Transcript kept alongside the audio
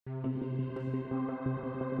Welcome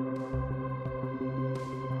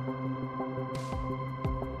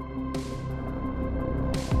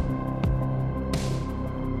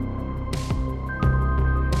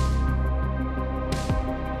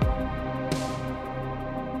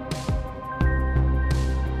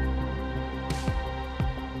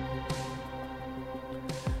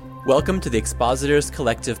to the Expositors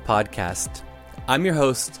Collective podcast. I'm your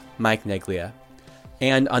host, Mike Neglia.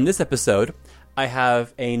 And on this episode, I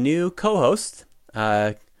have a new co-host.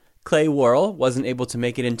 Clay Worrell wasn't able to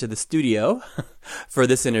make it into the studio for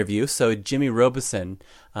this interview, so Jimmy Robeson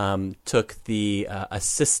took the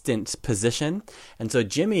assistant position. And so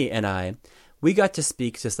Jimmy and we got to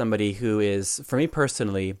speak to somebody who is, for me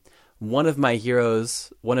personally, one of my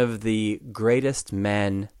heroes, one of the greatest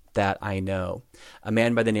men that I know, a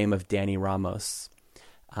man by the name of Danny Ramos.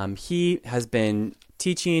 He has been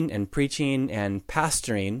teaching and preaching and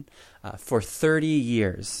pastoring for 30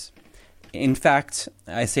 years. In fact,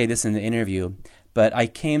 I say this in the interview, but I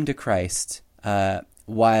came to Christ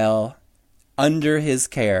while under his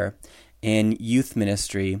care in youth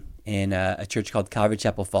ministry in a church called Calvary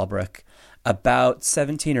Chapel, Fallbrook, about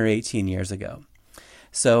 17 or 18 years ago.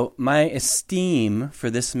 So my esteem for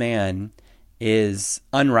this man is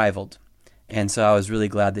unrivaled. And so I was really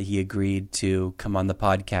glad that he agreed to come on the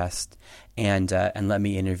podcast and let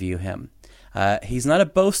me interview him. He's not a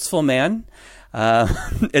boastful man.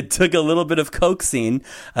 It took a little bit of coaxing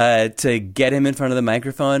to get him in front of the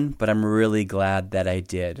microphone, but I'm really glad that I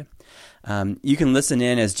did. You can listen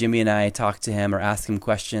in as Jimmy and I talk to him or ask him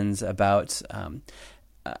questions about,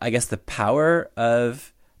 the power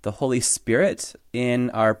of the Holy Spirit in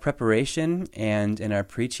our preparation and in our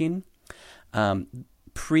preaching.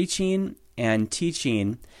 Preaching and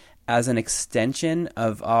teaching as an extension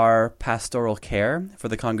of our pastoral care for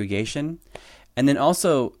the congregation. And then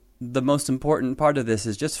also, the most important part of this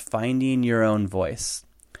is just finding your own voice.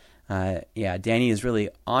 Danny is really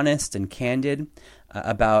honest and candid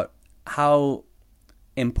about how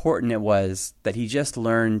important it was that he just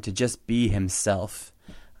learned to just be himself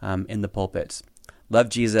in the pulpit. Love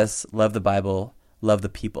Jesus, love the Bible, love the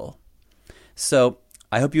people. So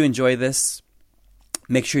I hope you enjoy this.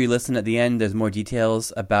 Make sure you listen at the end. There's more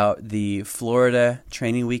details about the Florida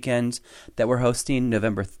training weekend that we're hosting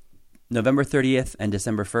November 30th and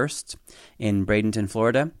December 1st in Bradenton,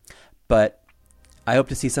 Florida. But I hope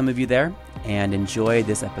to see some of you there, and enjoy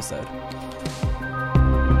this episode.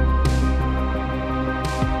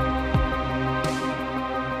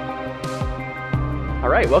 All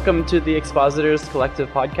right, welcome to the Expositors Collective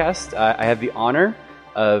podcast. I have the honor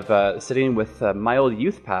of sitting with my old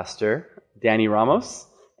youth pastor, Danny Ramos,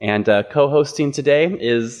 and co-hosting today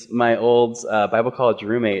is my old Bible college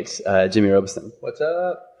roommate, Jimmy Robeson. What's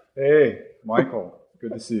up? Hey, Michael.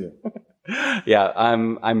 Good to see you. Yeah,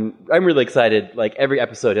 I'm really excited. Like, every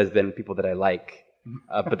episode has been people that I like,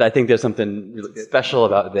 but I think there's something really special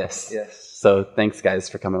about this. Yes. So thanks, guys,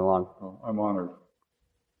 for coming along. Oh, I'm honored.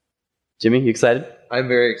 Jimmy, you excited? I'm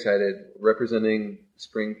very excited. Representing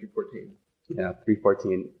Spring 314. Yeah,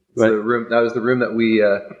 314. That was the room that we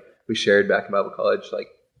shared back in Bible college like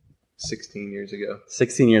 16 years ago.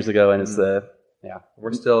 16 years ago, and it's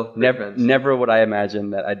we're still friends. Never would I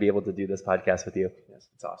imagine that I'd be able to do this podcast with you. Yes,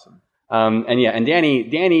 it's awesome. And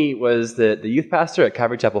Danny was the youth pastor at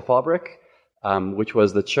Calvary Chapel, Fallbrook, which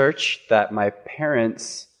was the church that my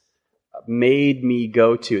parents made me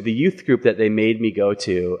go to, the youth group that they made me go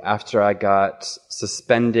to after I got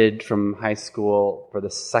suspended from high school for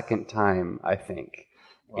the second time, I think.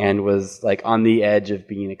 Wow. And was like on the edge of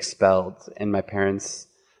being expelled. And my parents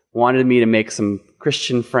wanted me to make some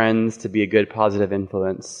Christian friends to be a good positive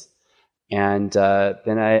influence. And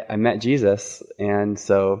then I met Jesus, and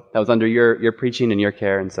so that was under your preaching and your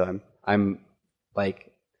care, and so I'm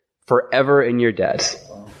like forever in your debt.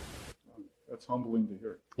 Wow. That's humbling to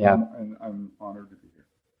hear. Yeah, and I'm honored to be here.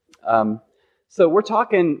 So we're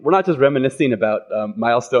not just reminiscing about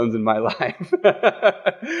milestones in my life.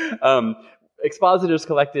 Expositors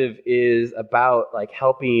Collective is about like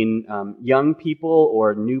helping young people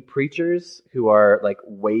or new preachers who are like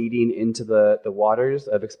wading into the waters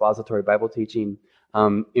of expository Bible teaching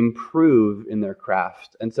improve in their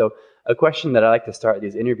craft. And so a question that I like to start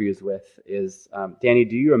these interviews with is, Danny,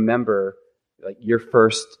 do you remember like your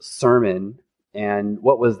first sermon, and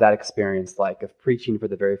what was that experience like of preaching for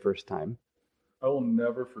the very first time? I will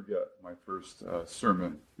never forget my first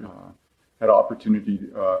sermon. Had opportunity.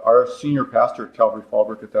 Our senior pastor at Calvary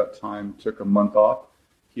Fallbrook at that time took a month off.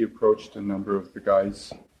 He approached a number of the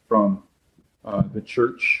guys from the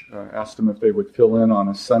church, asked them if they would fill in on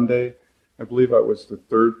a Sunday, I believe I was the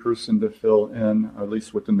third person to fill in, at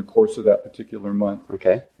least within the course of that particular month.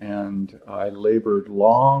 Okay. And I labored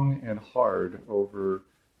long and hard over,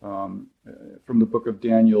 from the book of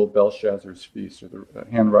Daniel, Belshazzar's feast, or the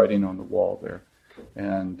handwriting on the wall there.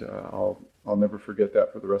 And I'll never forget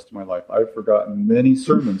that for the rest of my life. I've forgotten many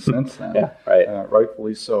sermons since then, Yeah, right.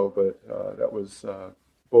 Rightfully so, but that was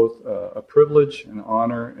both a privilege and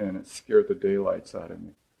honor, and it scared the daylights out of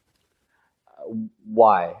me.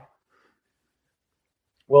 Why?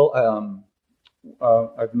 Well,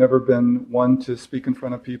 I've never been one to speak in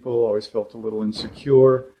front of people. Always felt a little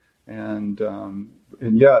insecure, and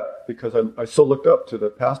yet, because I so looked up to the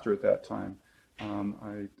pastor at that time,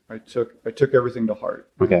 I took everything to heart.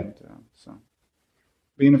 Okay. And, so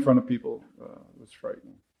being in front of people was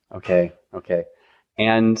frightening. Okay.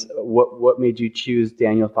 And what made you choose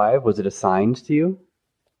Daniel 5? Was it assigned to you?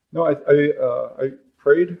 No, I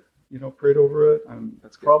prayed. Prayed over it.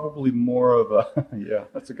 That's probably more of a, yeah,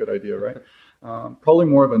 that's a good idea, right? Probably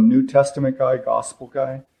more of a New Testament guy, gospel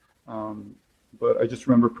guy. But I just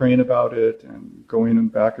remember praying about it and going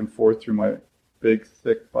back and forth through my big,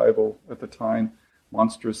 thick Bible at the time,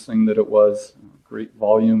 monstrous thing that it was, great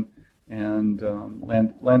volume, and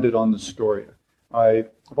landed on the story.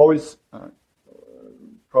 I've always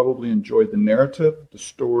probably enjoyed the narrative, the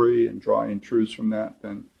story, and drawing truths from that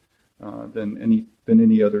than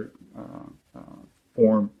any other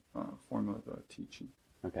form of teaching.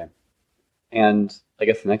 Okay. And I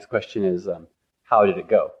guess the next question is, how did it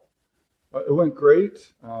go? It went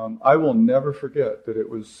great. I will never forget that it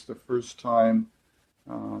was the first time,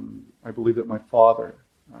 I believe, that my father,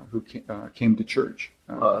 who came to church,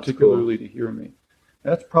 particularly cool. To hear me.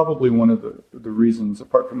 That's probably one of the reasons,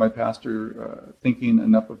 apart from my pastor thinking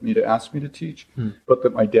enough of me to ask me to teach, but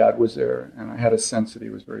that my dad was there, and I had a sense that he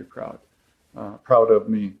was very proud of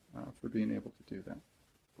me for being able to do that.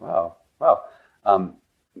 Wow.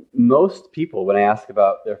 Most people, when I ask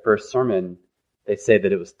about their first sermon, they say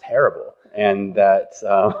that it was terrible and that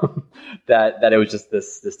that it was just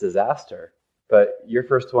this disaster. But your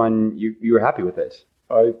first one, you were happy with it.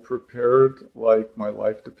 I prepared like my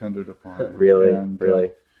life depended upon it.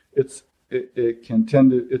 Really? It's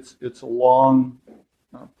a long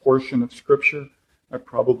portion of Scripture. I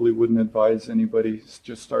probably wouldn't advise anybody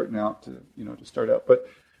just starting out to start out. But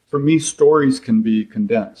for me, stories can be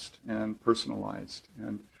condensed and personalized.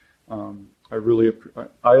 And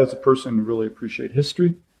I as a person really appreciate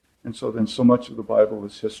history. And so then so much of the Bible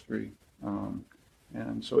is history.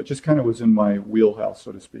 And so it just kind of was in my wheelhouse,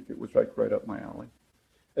 so to speak. It was like right up my alley.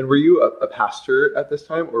 And were you a pastor at this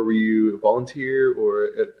time, or were you a volunteer, or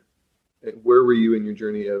where were you in your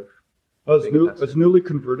journey of? I was newly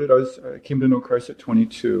converted. I came to know Christ at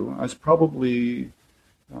 22. I was probably,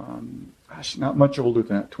 not much older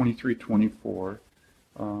than that, 23, 24.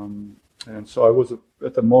 And so I was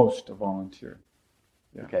at the most a volunteer.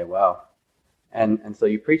 Yeah. Okay, wow. And so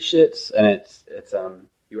you preached it, and it's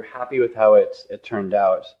you were happy with how it turned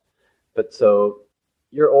out. But so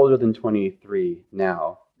you're older than 23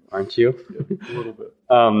 now, aren't you? Yeah, a little bit.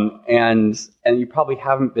 And you probably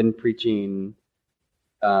haven't been preaching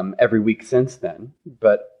every week since then,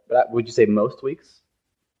 but would you say most weeks?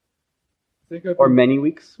 Or many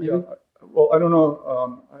weeks, maybe? Yeah. Well, I don't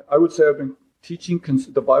know. I would say I've been teaching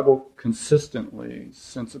the Bible consistently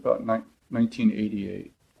since about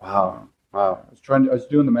 1988. Wow. I was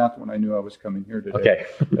doing the math when I knew I was coming here today. Okay.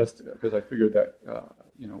 Because I figured that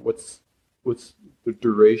what's the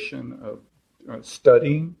duration of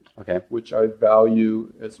studying, okay, which I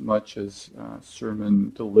value as much as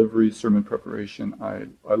sermon delivery, sermon preparation.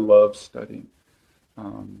 I love studying.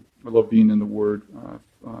 I love being in the Word.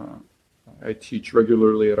 I teach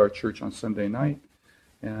regularly at our church on Sunday night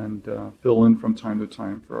and fill in from time to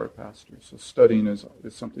time for our pastor. So studying is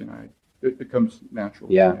something it becomes natural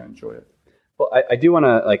to me. I enjoy it. Well, I do want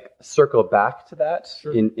to circle back to that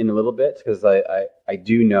Sure. in a little bit, because I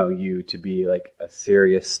do know you to be like a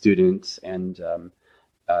serious student, and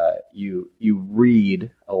you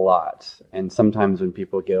read a lot, and sometimes when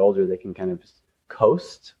people get older, they can kind of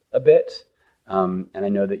coast a bit. And I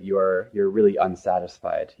know that you're really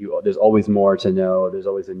unsatisfied. There's always more to know. There's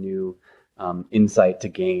always a new insight to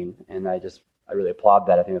gain, and I really applaud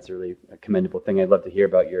that. I think that's a really commendable thing. I'd love to hear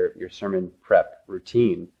about your sermon prep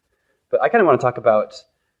routine. But I kind of want to talk about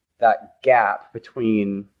that gap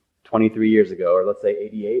between 23 years ago, or let's say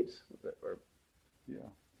 88.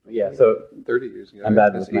 Yeah. So 30 years ago. I'm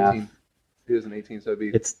bad with math. 2018, so it'd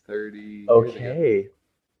be 30 okay. years ago.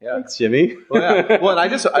 Yeah. Thanks, Jimmy. Well, yeah. Well, and I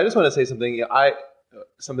just want to say something.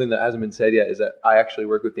 Something that hasn't been said yet is that I actually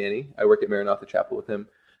work with Danny. I work at Maranatha Chapel with him.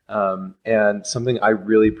 And something I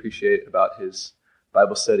really appreciate about his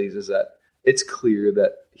Bible studies is that it's clear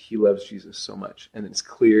that he loves Jesus so much, and it's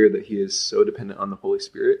clear that he is so dependent on the Holy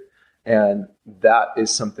Spirit. And that is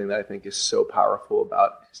something that I think is so powerful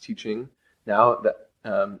about his teaching now, that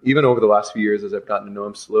even over the last few years, as I've gotten to know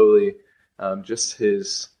him slowly, just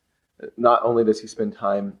his, not only does he spend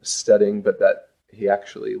time studying, but that he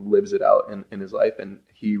actually lives it out in his life. And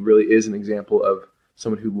he really is an example of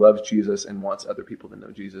someone who loves Jesus and wants other people to know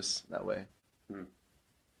Jesus that way.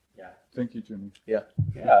 Yeah. Thank you, Jimmy. Yeah.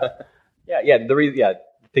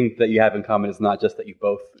 The thing that you have in common is not just that you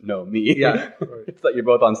both know me. Yeah. Right. It's that you're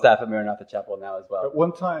both on staff at Maranatha Chapel now as well. At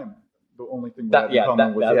one time, the only thing we That- had yeah, in common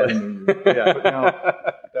that- was that that I was- knew you. Yeah. But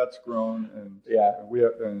now that's grown, and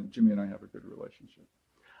and Jimmy and I have a good relationship.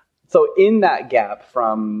 So in that gap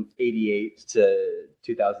from 88 to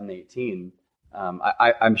 2018,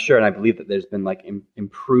 I'm sure, and I believe that there's been like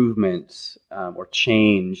improvement or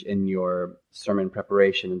change in your sermon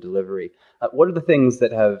preparation and delivery. What are the things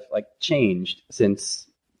that have like changed since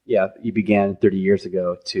you began 30 years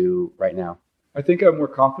ago to right now? I think I have more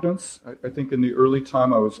confidence. I think in the early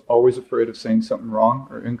time, I was always afraid of saying something wrong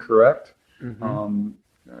or incorrect.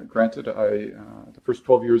 Granted, the first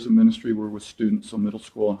 12 years of ministry were with students, so middle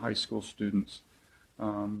school and high school students.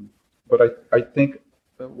 But I think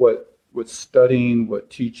what studying, what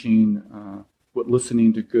teaching, what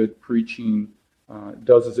listening to good preaching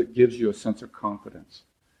does is it gives you a sense of confidence.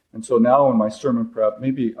 And so now in my sermon prep,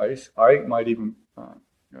 maybe I might even,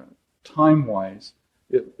 time-wise,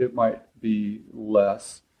 it might be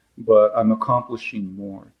less, but I'm accomplishing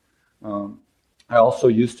more. I also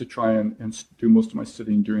used to try and do most of my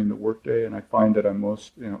studying during the workday, and I find that I'm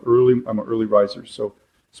I'm an early riser, so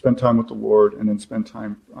spend time with the Lord and then spend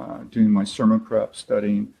time doing my sermon prep,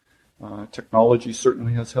 studying. Technology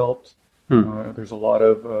certainly has helped. There's a lot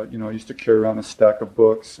of, I used to carry around a stack of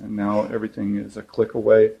books, and now everything is a click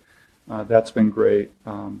away. That's been great.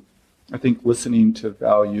 I think listening to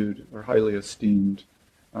valued or highly esteemed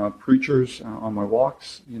preachers on my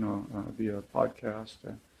walks, via podcast.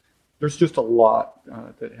 There's just a lot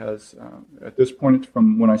that has, at this point,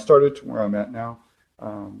 from when I started to where I'm at now,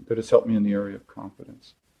 that has helped me in the area of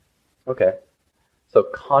confidence. Okay. So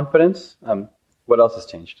confidence, what else has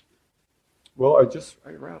changed? Well, I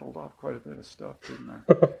rattled off quite a bit of stuff, didn't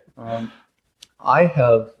I? I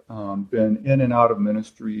have been in and out of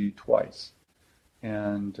ministry twice.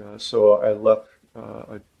 And so I left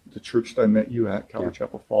the church that I met you at, Calvary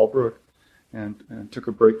Chapel Fallbrook, and took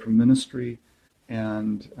a break from ministry,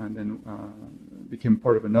 and then became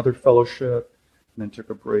part of another fellowship, and then took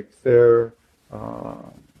a break there.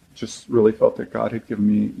 Just really felt that God had given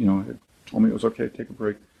me, had told me it was okay to take a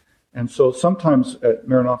break. And so sometimes at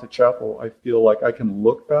Maranatha Chapel, I feel like I can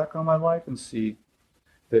look back on my life and see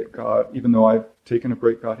that God, even though I've taken a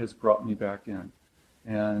break, God has brought me back in.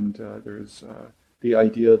 And there's the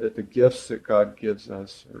idea that the gifts that God gives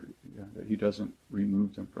us, that He doesn't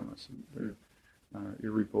remove them from us. They're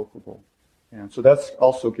irrevocable. And so that's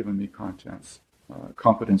also given me confidence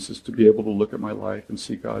is to be able to look at my life and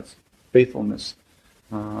see God's faithfulness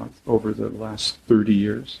over the last 30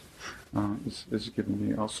 years. Has given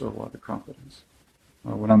me also a lot of confidence.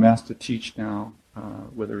 When I'm asked to teach now,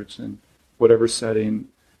 whether it's in whatever setting,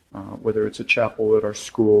 whether it's a chapel at our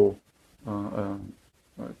school,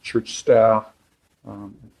 church staff,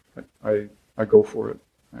 I go for it.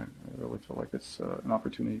 I really feel like it's an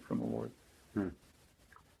opportunity from the Lord.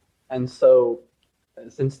 And so,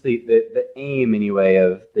 since the aim anyway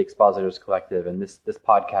of the Expositors Collective and this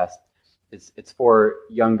podcast it's for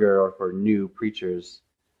younger or for new preachers,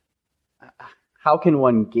 how can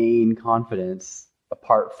one gain confidence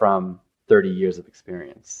apart from 30 years of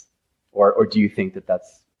experience? Or do you think that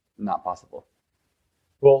that's not possible?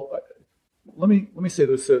 Well, let me say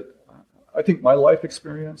this. I think my life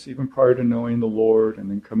experience, even prior to knowing the Lord and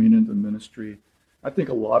then coming into the ministry, I think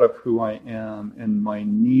a lot of who I am and my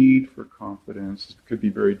need for confidence could be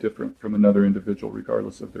very different from another individual,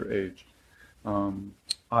 regardless of their age.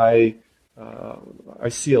 I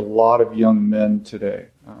see a lot of young men today,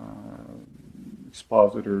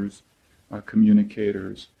 expositors,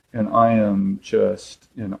 communicators, and I am just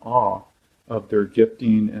in awe of their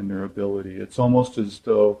gifting and their ability. It's almost as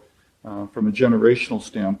though, from a generational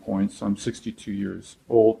standpoint, so I'm 62 years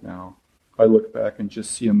old now, I look back and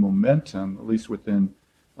just see a momentum, at least within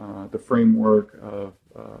the framework of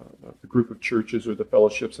the group of churches or the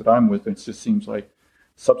fellowships that I'm with. It just seems like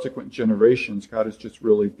subsequent generations, God has just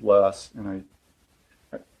really blessed. And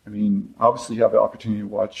I mean, obviously you have the opportunity to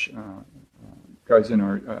watch guys in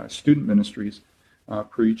our student ministries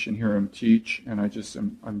preach and hear them teach, and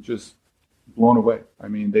I'm just blown away. I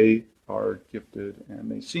mean, they are gifted and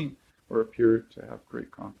they seem or appear to have great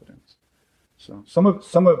confidence. So some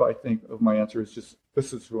of I think of my answer is just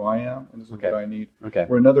this is who I am and this is what I need. Okay.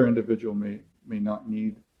 Where another individual may not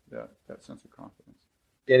need that sense of confidence.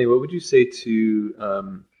 Danny, what would you say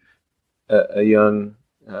to a young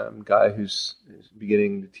guy who's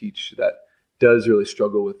beginning to teach that does really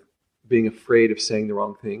struggle with being afraid of saying the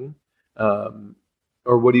wrong thing?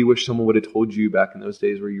 Or what do you wish someone would have told you back in those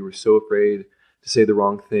days where you were so afraid to say the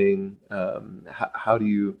wrong thing? How do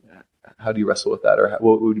you wrestle with that? Or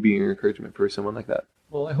what would be your encouragement for someone like that?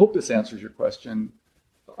 Well, I hope this answers your question.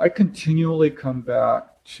 I continually come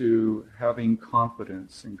back to having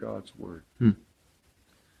confidence in God's Word.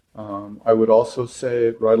 I would also say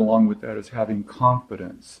right along with that is having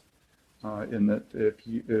confidence in that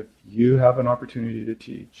if you have an opportunity to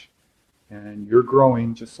teach and you're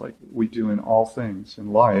growing just like we do in all things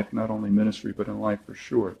in life, not only ministry but in life for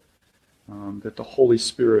sure, that the Holy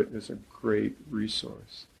Spirit is a great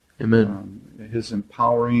resource. Amen. His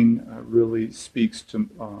empowering really speaks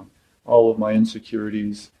to all of my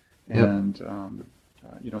insecurities and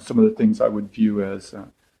some of the things I would view as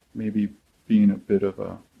maybe being a bit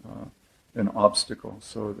of an obstacle.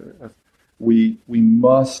 So we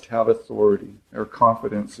must have authority or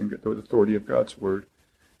confidence in the authority of God's Word,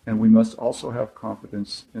 and we must also have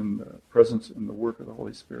confidence in the presence and the work of the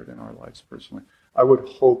Holy Spirit in our lives personally. I would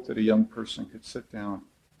hope that a young person could sit down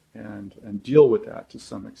and deal with that to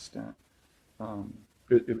some extent.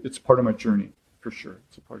 It's part of my journey, for sure.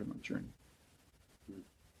 It's a part of my journey.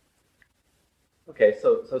 Okay,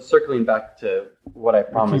 so circling back to what I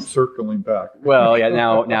promised. Keep circling back. Well, yeah,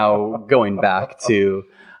 now going back to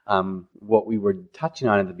what we were touching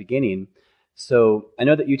on at the beginning. So I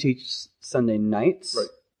know that you teach Sunday nights, right?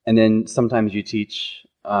 And then sometimes you teach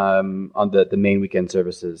on the main weekend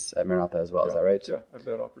services at Maranatha as well. Yeah, is that right? Yeah, I have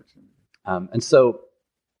that opportunity. And so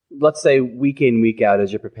let's say week in, week out,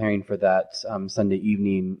 as you're preparing for that Sunday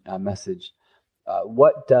evening message,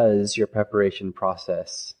 what does your preparation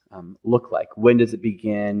process look like? When does it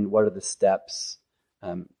begin? What are the steps?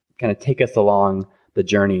 Kind of take us along the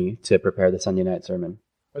journey to prepare the Sunday night sermon.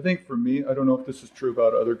 I think for me, I don't know if this is true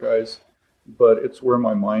about other guys, but it's where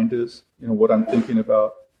my mind is, what I'm thinking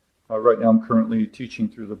about. Right now I'm currently teaching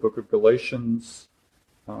through the book of Galatians.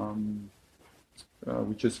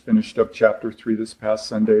 We just finished up chapter 3 this past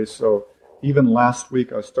Sunday, so even last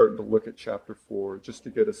week I was starting to look at chapter 4 just to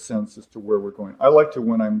get a sense as to where we're going. I like to,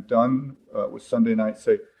 when I'm done with Sunday night,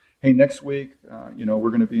 say, hey, next week, we're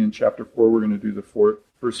going to be in chapter 4. We're going to do the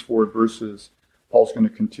first 4 verses. Paul's going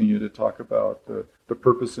to continue to talk about the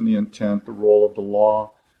purpose and the intent, the role of the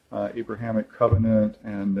law, Abrahamic covenant,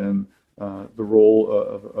 and then the role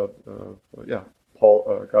of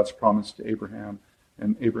Paul, God's promise to Abraham,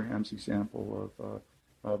 and Abraham's example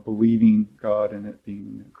of believing God and it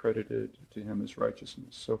being credited to him as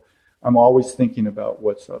righteousness. So I'm always thinking about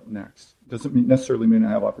what's up next. Doesn't necessarily mean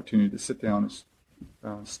I have opportunity to sit down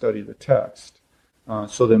and study the text.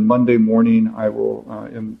 So then Monday morning I will,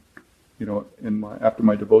 after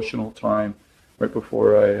my devotional time, right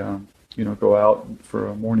before I go out for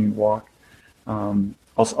a morning walk,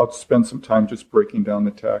 I'll spend some time just breaking down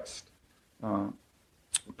the text.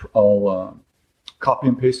 I'll copy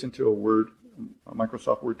and paste into a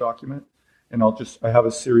Microsoft Word document, and I have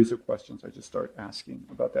a series of questions I just start asking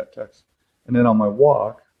about that text. And then on my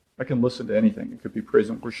walk, I can listen to anything. It could be praise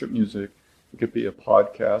and worship music. It could be a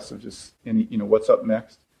podcast of just any, what's up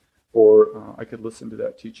next. Or I could listen to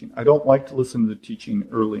that teaching. I don't like to listen to the teaching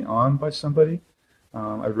early on by somebody.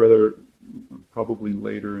 I'd rather probably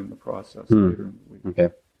later in the process, later in the week.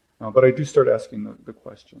 Okay. But I do start asking the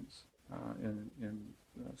questions in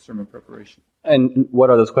sermon preparation. And what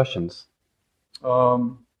are those questions?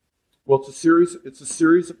 Well, it's a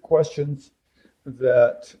series of questions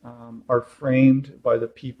that are framed by the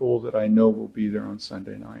people that I know will be there on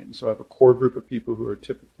Sunday night. And so I have a core group of people who are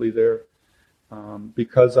typically there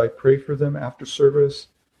because I pray for them after service.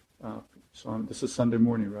 This is Sunday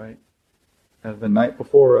morning, right? The night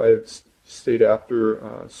before, I've stayed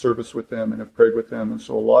after service with them and have prayed with them. And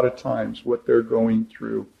so a lot of times what they're going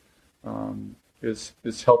through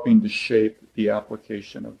is helping to shape the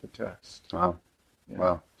application of the text. Wow. Yeah.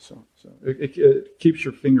 Wow. So it keeps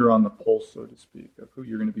your finger on the pulse, so to speak, of who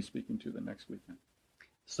you're going to be speaking to the next weekend.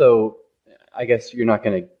 So I guess you're not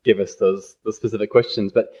going to give us those specific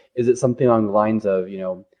questions, but is it something along the lines of,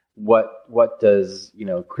 what does,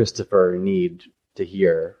 Christopher need to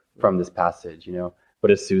hear from this passage? What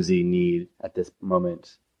does Susie need at this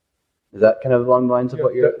moment? Is that kind of along the lines of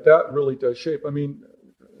what you're... That really does shape. I mean,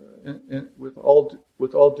 and with all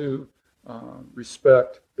due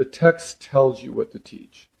respect, the text tells you what to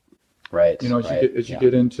teach. Right. As you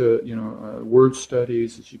get into word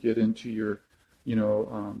studies, as you get into your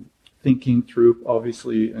thinking through,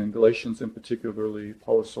 obviously, in Galatians in particularly,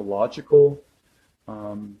 Paul is so logical.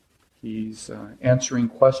 He's answering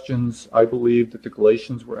questions I believe that the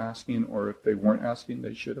Galatians were asking, or if they weren't asking,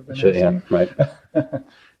 they should have been asking. Yeah, right.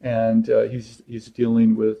 And he's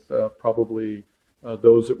dealing with probably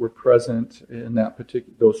those that were present in that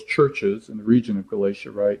those churches in the region of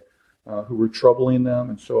Galatia, right, who were troubling them.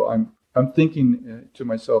 And so I'm thinking to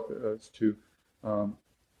myself as to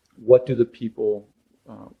what will the people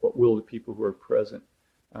who are present,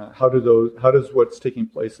 how does what's taking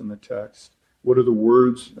place in the text, what are the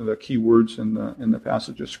words, the key words in the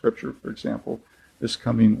passage of Scripture, for example, this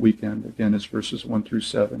coming weekend, again, is verses 1 through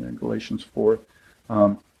 7 in Galatians 4.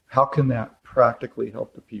 How can that practically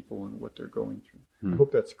help the people in what they're going through? I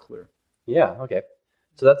hope that's clear. Yeah, okay.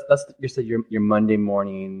 So that's you said your Monday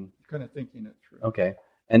morning. Kind of thinking it through. Okay.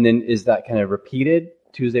 And then is that kind of repeated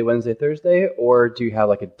Tuesday, Wednesday, Thursday, or do you have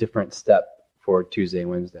like a different step for Tuesday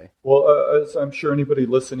and Wednesday? Well, as I'm sure anybody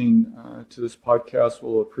listening to this podcast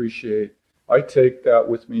will appreciate, I take that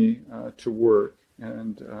with me to work,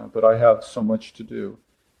 but I have so much to do,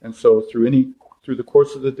 and so through the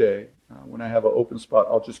course of the day, when I have an open spot,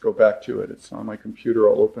 I'll just go back to it. It's on my computer.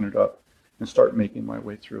 I'll open it up and start making my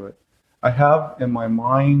way through it. I have in my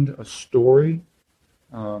mind a story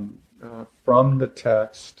from the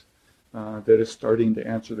text that is starting to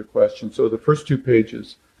answer the question. So the first 2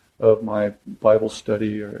 pages of my Bible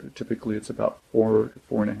study typically it's about 4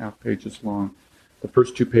 to 4.5 pages long. The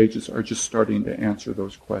first 2 pages are just starting to answer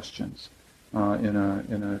those questions in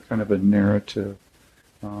a kind of a narrative.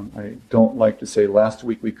 I don't like to say last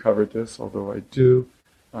week we covered this, although I do,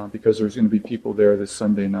 because there's going to be people there this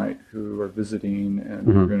Sunday night who are visiting and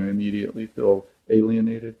are going to immediately feel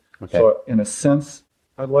alienated. Okay. So in a sense,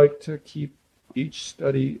 I'd like to keep each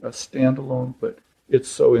study a standalone, but it's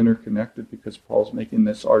so interconnected because Paul's making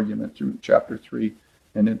this argument through chapter 3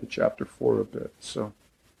 and into chapter 4 a bit. So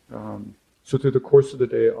through the course of the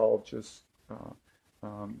day, I'll just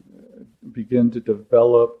begin to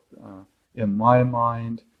develop in my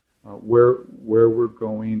mind where we're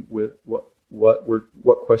going with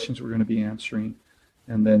what questions we're going to be answering,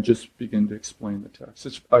 and then just begin to explain the text.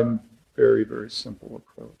 It's a very, very simple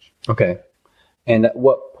approach. Okay. And at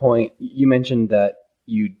what point, you mentioned that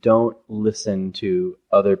you don't listen to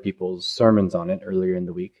other people's sermons on it earlier in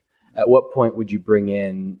the week. At what point would you bring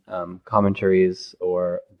in commentaries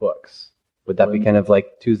or books? Would that be kind of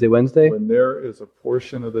like Tuesday, Wednesday? When there is a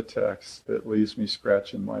portion of the text that leaves me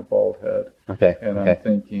scratching my bald head. Okay. And I'm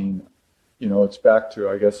thinking, it's back to,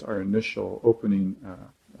 I guess, our initial opening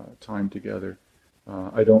time together.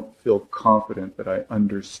 I don't feel confident that I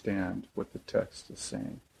understand what the text is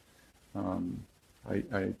saying.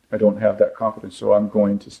 I don't have that confidence, so I'm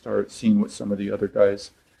going to start seeing what some of the other guys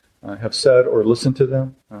have said or listen to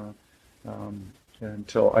them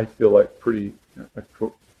until I feel like pretty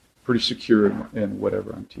secure in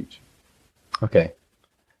whatever I'm teaching. Okay.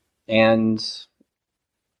 And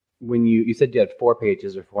when you said you had 4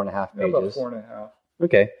 pages or 4.5 pages. About 4.5.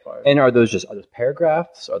 Okay. 5. And are those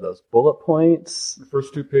paragraphs? Are those bullet points? The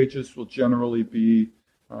first 2 pages will generally be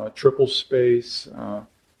triple space.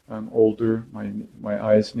 I'm older. My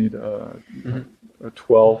eyes need a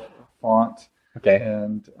 12 font. Okay.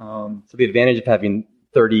 And so the advantage of having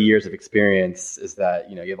 30 years of experience is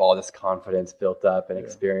that you have all this confidence built up and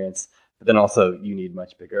experience, but then also you need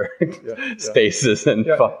much bigger spaces and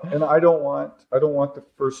font. And I don't want the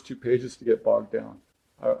first 2 pages to get bogged down.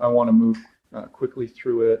 I want to move quickly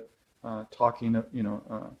through it, talking.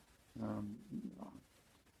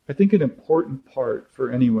 I think an important part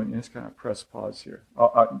for anyone is kind of press pause here.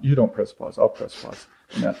 You don't press pause. I'll press pause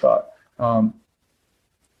in that thought.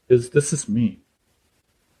 This is me.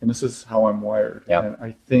 And this is how I'm wired. Yeah. And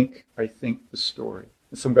I think the story.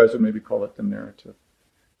 And some guys would maybe call it the narrative.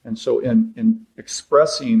 And so in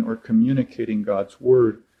expressing or communicating God's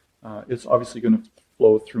word, it's obviously going to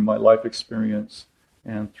flow through my life experience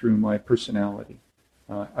and through my personality.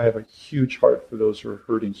 I have a huge heart for those who are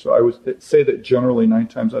hurting. So I would say that generally 9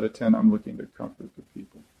 times out of 10, I'm looking to comfort the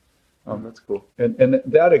people. That's cool. And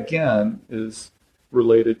that, again, is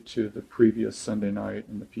related to the previous Sunday night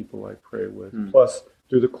and the people I pray with. Plus,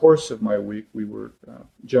 through the course of my week, we were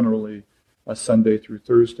generally a Sunday through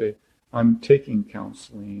Thursday, I'm taking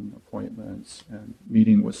counseling appointments and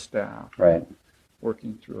meeting with staff, right,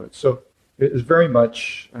 working through it. So it is very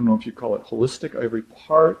much, I don't know if you call it holistic. Every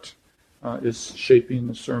part is shaping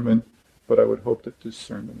the sermon, but I would hope that this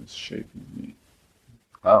sermon is shaping me.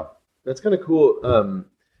 Wow, that's kind of cool.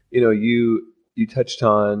 You touched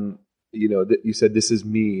on, that you said this is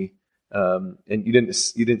me. And you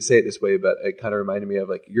didn't say it this way, but it kind of reminded me of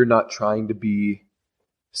like, you're not trying to be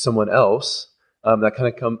someone else. that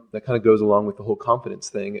kind of goes along with the whole confidence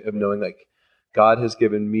thing of knowing like God has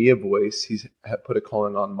given me a voice. He's put a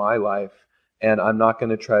calling on my life, and I'm not going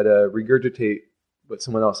to try to regurgitate what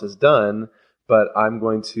someone else has done, but I'm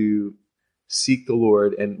going to seek the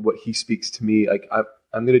Lord and what He speaks to me. Like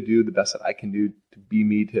I'm going to do the best that I can do to be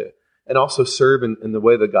me, and also serve in the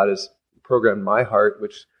way that God has programmed my heart,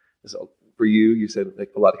 which is for you. You said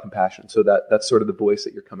like a lot of compassion. So that's sort of the voice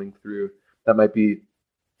that you're coming through. That might be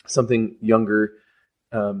something younger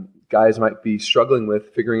guys might be struggling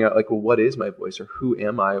with, figuring out like, well, what is my voice, or who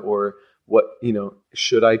am I, or what,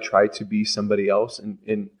 should I try to be somebody else,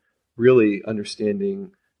 and really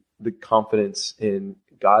understanding the confidence in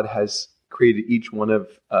God has created each one of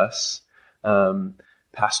us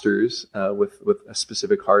pastors with a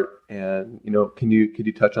specific heart. And could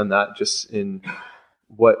you touch on that, just in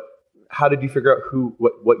how did you figure out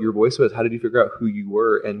what your voice was? How did you figure out who you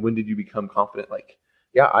were, and when did you become confident? Like,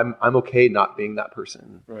 yeah, I'm okay not being that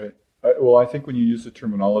person. Right. I think when you use the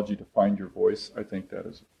terminology to find your voice, I think that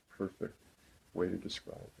is a perfect way to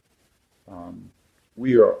describe it.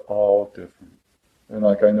 We are all different. And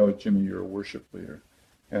like, I know, Jimmy, you're a worship leader.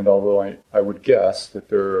 And although I would guess that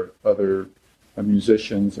there are other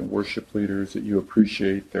musicians and worship leaders that you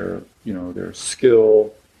appreciate their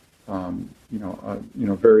skill,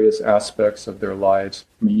 various aspects of their lives.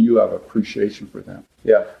 I mean, you have appreciation for them.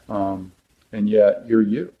 Yeah. And yet you're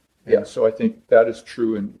you. Yeah. And so I think that is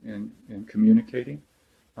true in communicating.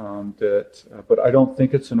 But I don't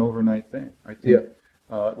think it's an overnight thing. I think,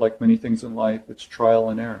 like many things in life, it's trial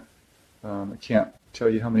and error. I can't tell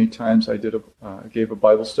you how many times I gave a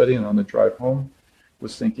Bible study, and on the drive home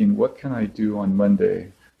was thinking, what can I do on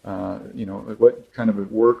Monday? What kind of a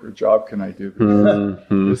work or job can I do?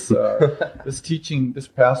 Because this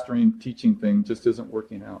pastoring teaching thing just isn't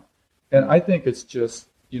working out. And I think it's just,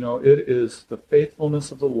 it is the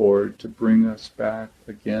faithfulness of the Lord to bring us back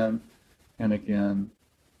again and again.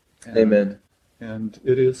 Amen. And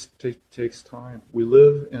it takes time. We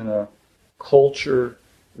live in a culture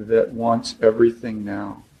that wants everything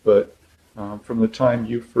now. But from the time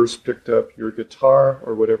you first picked up your guitar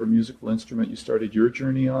or whatever musical instrument you started your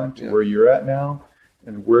journey on to where you're at now,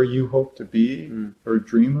 and where you hope to be or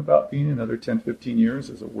dream about being another 10, 15 years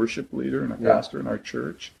as a worship leader and a pastor in our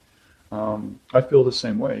church, I feel the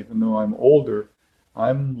same way. Even though I'm older,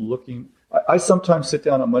 I'm looking. I sometimes sit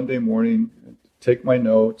down on Monday morning, take my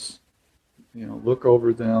notes, look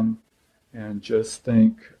over them, and just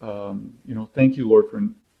think, thank you, Lord,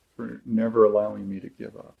 for never allowing me to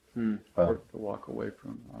give up or to walk away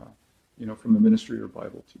from the ministry or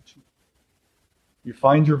Bible teaching. You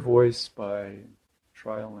find your voice by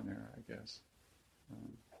trial and error, I guess.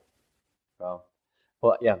 Wow.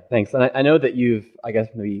 Well, yeah, thanks. And I know that you've, I guess,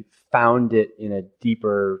 maybe found it in a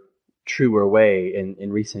deeper, truer way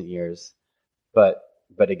in recent years. But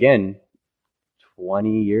again,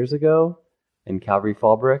 20 years ago in Calvary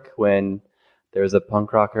Fallbrook, when there was a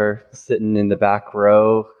punk rocker sitting in the back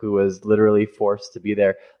row who was literally forced to be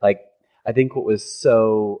there. Like, I think what was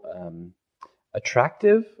so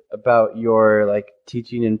attractive about your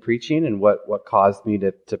teaching and preaching, and what caused me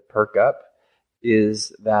to perk up,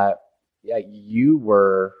 is that you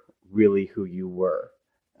were really who you were.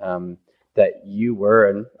 That you were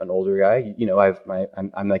an older guy.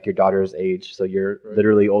 I'm like your daughter's age, so you're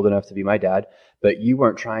literally old enough to be my dad. But you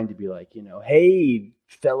weren't trying to be like, hey,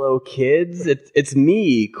 fellow kids, it's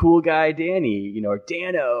me, cool guy Danny, or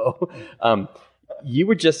Dano. You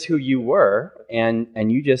were just who you were, and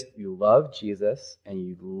you loved Jesus, and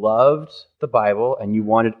you loved the Bible, and you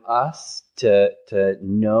wanted us to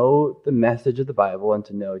know the message of the Bible and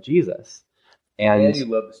to know Jesus. And you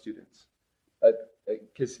loved the students,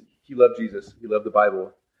 because he loved Jesus, he loved the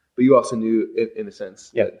Bible, but you also knew, in a sense,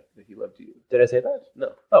 that he loved you. Did I say that?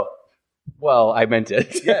 No. Oh. Well, I meant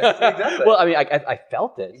it. Yes, exactly. Well, I mean, I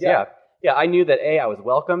felt it. Yeah. I knew that I was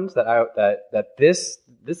welcomed. That this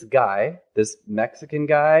guy, this Mexican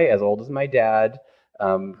guy, as old as my dad,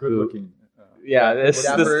 good looking. This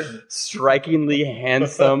strikingly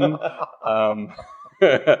handsome.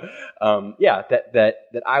 That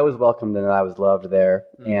I was welcomed and that I was loved there,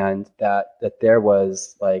 and that there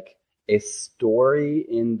was a story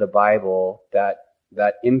in the Bible that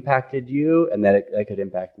impacted you, and that it could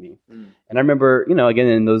impact me. And I remember, again,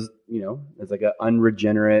 in those, as an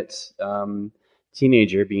unregenerate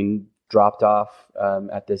teenager being dropped off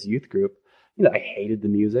at this youth group, I hated the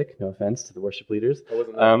music. No offense to the worship leaders. I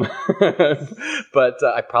wasn't but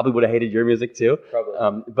I probably would have hated your music too.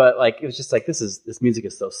 Probably. But it was just this music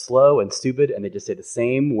is so slow and stupid, and they just say the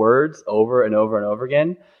same words over and over and over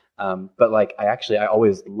again. But I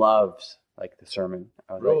always loved the sermon.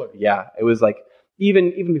 I was really? It was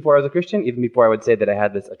even before I was a Christian, even before I would say that I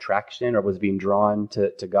had this attraction or was being drawn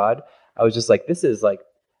to God, I was just like, this is like,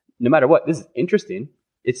 no matter what, this is interesting.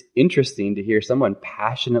 It's interesting to hear someone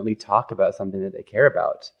passionately talk about something that they care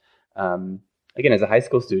about. Again, as a high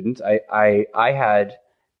school student, I had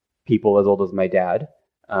people as old as my dad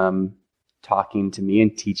talking to me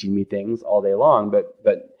and teaching me things all day long,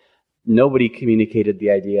 but nobody communicated the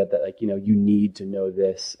idea that, like, you need to know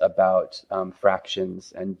this about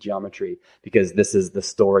fractions and geometry because this is the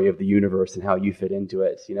story of the universe and how you fit into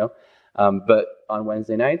it, But on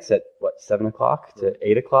Wednesday nights at 7 o'clock to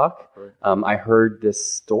 8 o'clock, I heard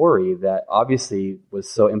this story that obviously was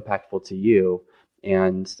so impactful to you,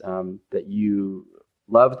 and that you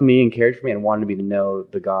loved me and cared for me and wanted me to know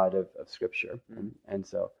the God of Scripture. And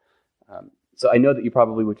so I know that you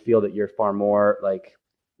probably would feel that you're far more like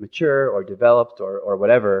mature or developed or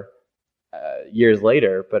whatever years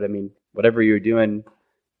later, but I mean, whatever you were doing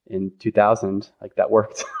in 2000, like, that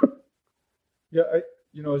worked. Yeah,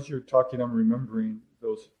 as you're talking, I'm remembering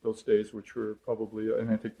those days, which were probably,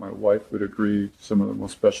 and I think my wife would agree, some of the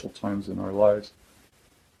most special times in our lives.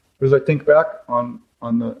 As I think back on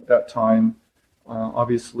that time,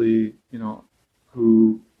 obviously,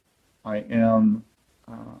 who I am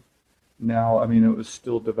now. I mean, it was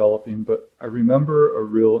still developing, but I remember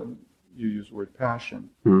you use the word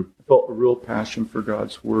passion. I felt a real passion for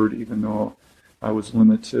God's Word, even though I was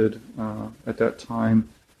limited at that time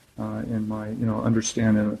in my,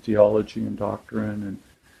 understanding of theology and doctrine and,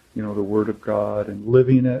 the Word of God and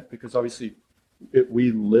living it, because obviously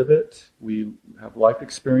we live it. We have life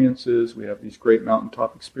experiences. We have these great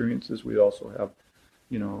mountaintop experiences. We also have,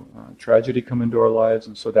 tragedy come into our lives,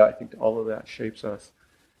 and so that, I think, all of that shapes us.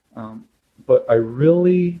 But I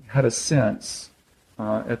really had a sense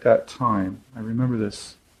at that time, I remember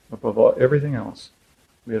this above everything else.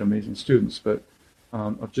 We had amazing students, but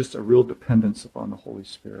of just a real dependence upon the Holy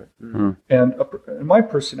Spirit. And my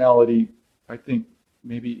personality, I think,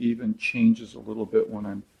 maybe even changes a little bit when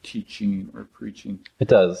I'm teaching or preaching. It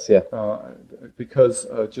does, yeah. Because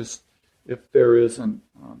just if there isn't,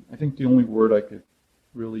 I think the only word I could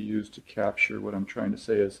really use to capture what I'm trying to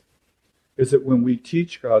say is that when we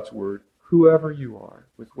teach God's Word, whoever you are,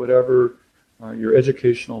 with whatever your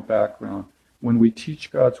educational background, when we teach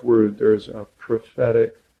God's Word, there's a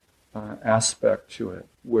prophetic aspect to it,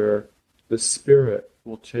 where the Spirit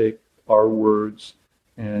will take our words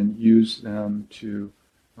and use them to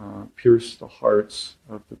pierce the hearts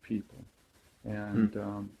of the people. And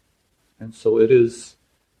so it is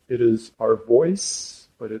our voice,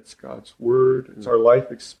 but it's God's Word, it's our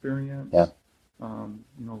life experience. Yeah. A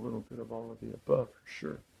little bit of all of the above, for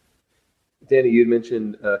sure. Danny, you'd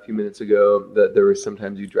mentioned a few minutes ago that there were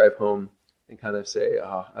sometimes you drive home and kind of say,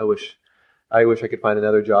 I wish I could find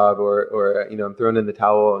another job, or I'm throwing in the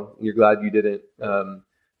towel, and you're glad you didn't.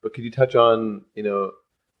 But could you touch on,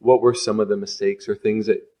 what were some of the mistakes or things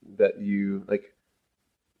that you, like,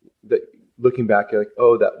 that looking back, you're like,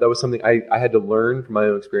 oh, that was something I had to learn from my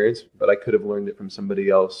own experience, but I could have learned it from somebody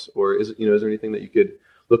else? Or is there anything that you could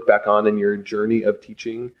look back on in your journey of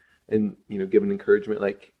teaching and, give an encouragement,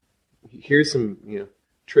 like, here's some,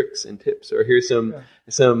 tricks and tips, or here's some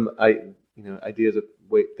ideas of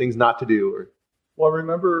things not to do? Or Well, I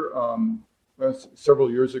remember several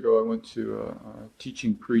years ago I went to a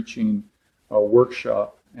teaching preaching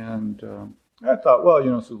workshop, and I thought, well,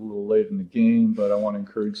 it's a little late in the game, but I want to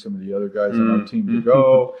encourage some of the other guys on our team to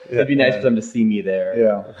go. It'd be nice for them to see me there.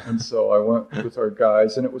 Yeah, and so I went with our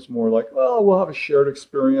guys, and it was more like, well, we'll have a shared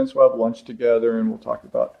experience, we'll have lunch together, and we'll talk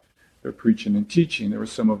about their preaching and teaching. There were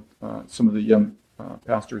some of the young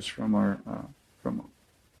pastors from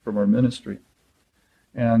our ministry,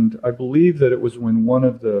 and I believe that it was when one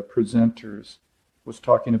of the presenters was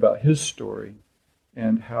talking about his story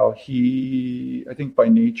and how he, I think by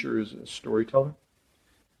nature, is a storyteller,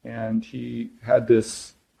 and he had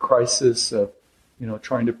this crisis of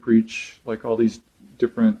trying to preach like all these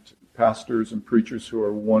different pastors and preachers who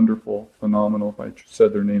are wonderful, phenomenal. If I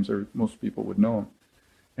said their names, most people would know them.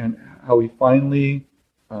 And how he finally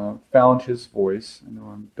found his voice. I know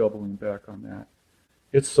I'm doubling back on that.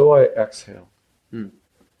 It's so I exhale.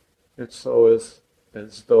 It's so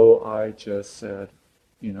as though I just said,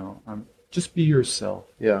 just be yourself.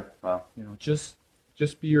 Yeah. Wow. Just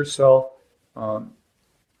be yourself.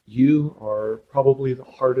 You are probably the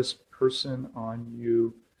hardest person on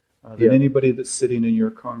you than anybody that's sitting in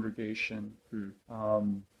your congregation.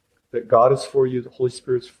 That God is for you, the Holy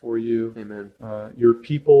Spirit's for you. Amen. Your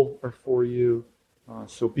people are for you.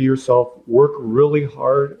 So be yourself. Work really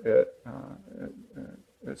hard at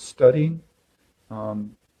studying.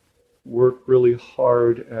 Work really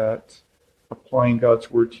hard at applying God's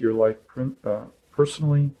Word to your life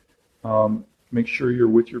personally. Make sure you're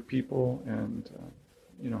with your people, and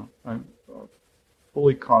I'm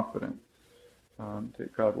fully confident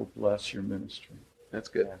that God will bless your ministry. That's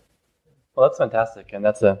good. Yeah. Well, that's fantastic, and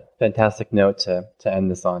that's a fantastic note to end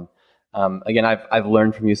this on. Again, I've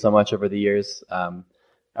learned from you so much over the years. I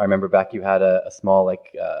remember back you had a small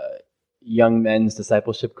young men's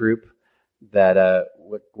discipleship group that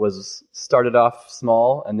was started off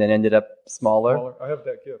small and then ended up smaller. I have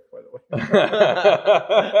that gift, by the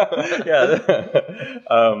Yeah.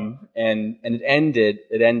 And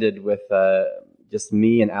it ended with just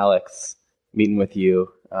me and Alex meeting with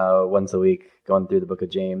you once a week, going through the book of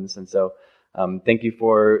James. And so thank you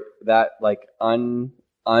for that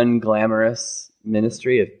unglamorous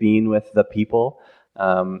ministry of being with the people.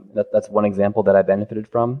 That's one example that I benefited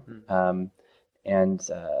from.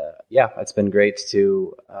 It's been great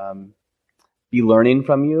to be learning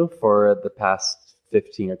from you for the past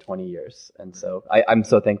 15 or 20 years. And so I'm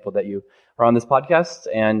so thankful that you are on this podcast,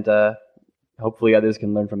 and hopefully others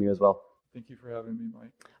can learn from you as well. Thank you for having me,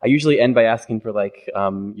 Mike. I usually end by asking for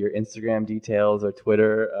your Instagram details or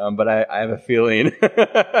Twitter, but I have a feeling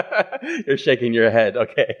you're shaking your head.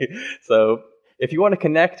 Okay. So if you want to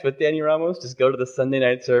connect with Danny Ramos, just go to the Sunday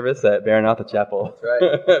night service at Maranatha Chapel. That's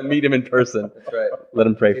right. Meet him in person. That's right. Let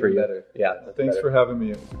him pray Even for you. better. Yeah. Thanks for having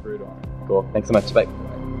me. It was a great honor. Cool. Thanks so much. Bye.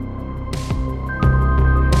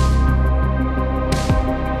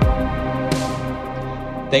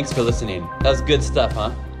 Thanks for listening. That was good stuff,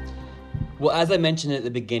 huh? Well, as I mentioned at the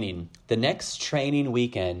beginning, the next training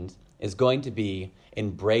weekend is going to be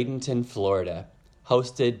in Bradenton, Florida,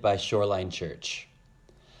 hosted by Shoreline Church.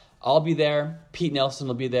 I'll be there, Pete Nelson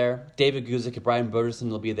will be there, David Guzik and Brian Robeson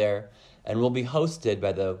will be there, and we'll be hosted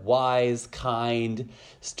by the wise, kind,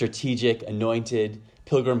 strategic, anointed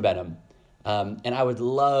Pilgrim Benham. And I would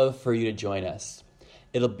love for you to join us.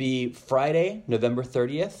 It'll be Friday, November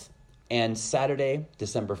 30th, and Saturday,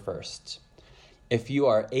 December 1st. If you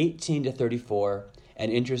are 18 to 34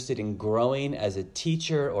 and interested in growing as a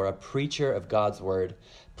teacher or a preacher of God's Word,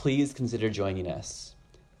 please consider joining us.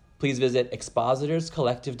 Please visit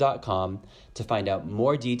expositorscollective.com to find out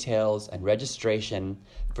more details and registration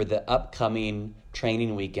for the upcoming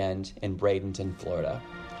training weekend in Bradenton, Florida.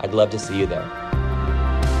 I'd love to see you there.